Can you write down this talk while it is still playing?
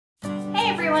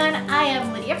everyone, I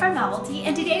am Lydia from Novelty,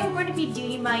 and today we're going to be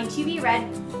doing my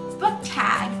TBR Book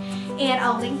Tag, and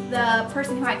I'll link the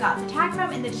person who I got the tag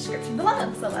from in the description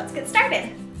below, so let's get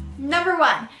started. Number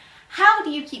 1, how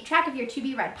do you keep track of your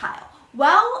to-be-read pile?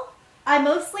 Well, I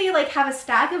mostly have a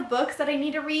stack of books that I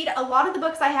need to read. A lot of the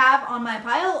books I have on my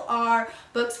pile are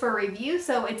books for review,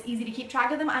 so it's easy to keep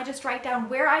track of them. I just write down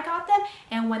where I got them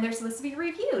and when they're supposed to be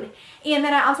reviewed. And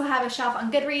then I also have a shelf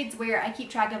on Goodreads where I keep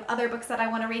track of other books that I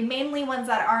want to read, mainly ones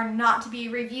that are not to be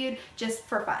reviewed, just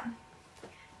for fun.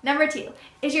 Number 2,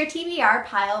 is your TBR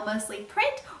pile mostly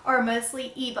print or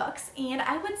mostly ebooks? And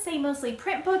I would say mostly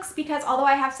print books, because although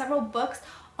I have several books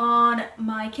on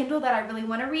my Kindle that I really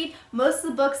want to read, most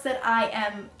of the books that I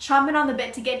am chomping on the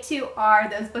bit to get to are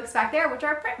those books back there, which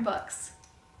are print books.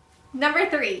 Number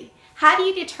 3, how do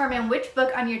you determine which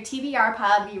book on your TBR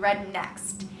pile to be read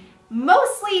next?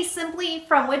 Mostly simply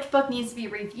from which book needs to be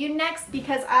reviewed next,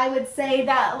 because I would say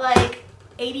that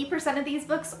 80% of these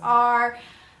books are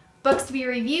books to be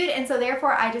reviewed, and so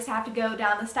therefore I just have to go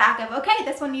down the stack of, okay,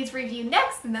 this one needs reviewed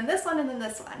next, and then this one, and then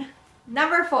this one.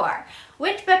 Number 4,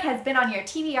 which book has been on your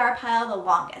TBR pile the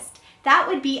longest? That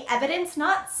would be Evidence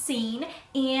Not Seen,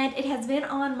 and it has been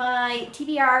on my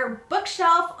TBR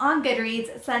bookshelf on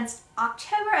Goodreads since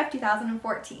October of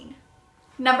 2014.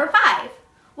 Number 5,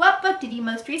 what book did you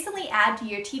most recently add to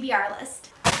your TBR list?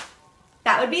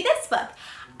 That would be this book.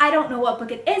 I don't know what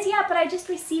book it is yet, but I just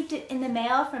received it in the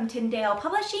mail from Tyndale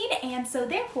Publishing, and so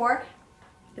therefore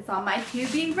it's on my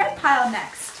to-be-read pile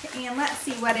next. And let's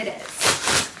see what it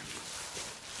is.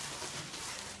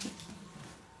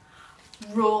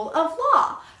 Rule of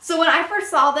Law. So when I first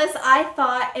saw this, I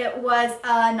thought it was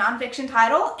a nonfiction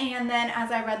title, and then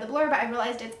as I read the blurb, I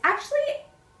realized it's actually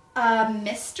a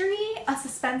mystery, a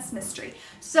suspense mystery.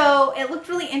 So it looked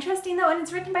really interesting though, and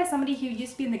it's written by somebody who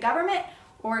used to be in the government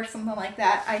or something like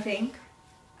that, I think.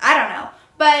 I don't know.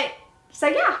 But, so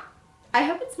yeah, I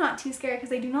hope it's not too scary,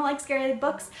 because I do not like scary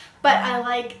books, but I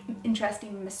like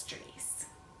interesting mysteries.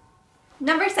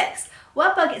 Number 6,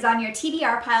 what book is on your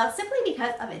TBR pile simply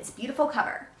because of its beautiful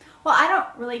cover? Well, I don't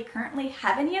really currently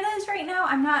have any of those right now.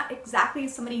 I'm not exactly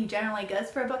somebody who generally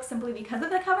goes for a book simply because of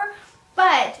the cover,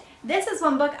 but this is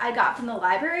one book I got from the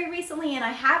library recently, and I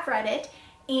have read it,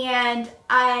 and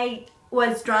I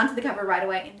was drawn to the cover right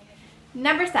away.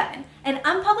 Number 7, an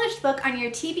unpublished book on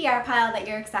your TBR pile that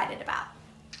you're excited about.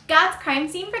 God's Crime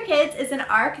Scene for Kids is an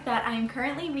arc that I'm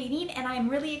currently reading, and I'm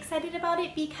really excited about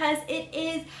it because it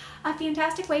is a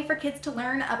fantastic way for kids to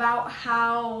learn about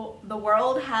how the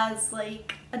world has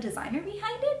a designer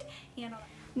behind it. And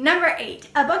Number 8,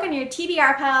 a book on your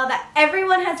TBR pile that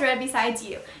everyone has read besides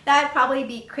you. That would probably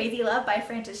be Crazy Love by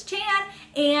Frances Chan,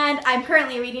 and I'm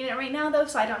currently reading it right now though,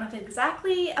 so I don't know if it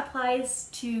exactly applies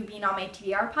to being on my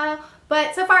TBR pile,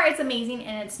 but so far it's amazing,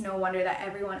 and it's no wonder that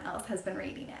everyone else has been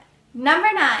reading it. Number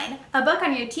 9, a book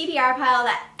on your TBR pile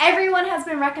that everyone has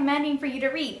been recommending for you to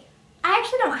read. I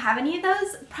actually don't have any of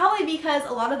those, probably because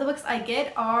a lot of the books I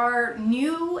get are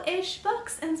new-ish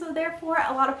books, and so therefore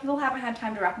a lot of people haven't had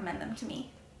time to recommend them to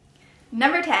me.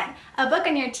 Number 10, a book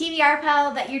on your TBR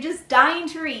pile that you're just dying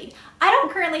to read. I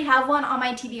don't currently have one on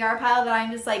my TBR pile that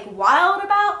I'm just wild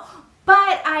about,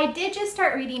 but I did just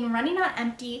start reading Running on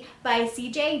Empty by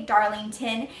C.J.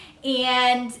 Darlington,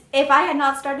 and if I had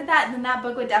not started that, then that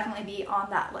book would definitely be on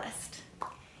that list.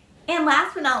 And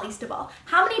last but not least of all,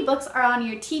 how many books are on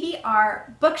your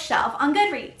TBR bookshelf on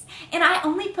Goodreads? And I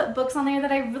only put books on there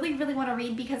that I really, really want to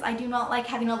read, because I do not like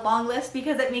having a long list,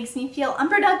 because it makes me feel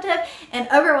unproductive and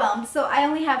overwhelmed. So I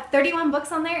only have 31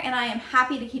 books on there, and I am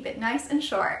happy to keep it nice and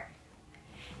short.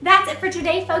 That's it for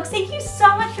today, folks. Thank you so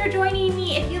much for joining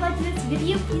me. If you liked this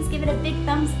video, please give it a big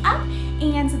thumbs up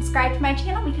and subscribe to my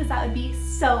channel, because that would be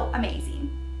so amazing.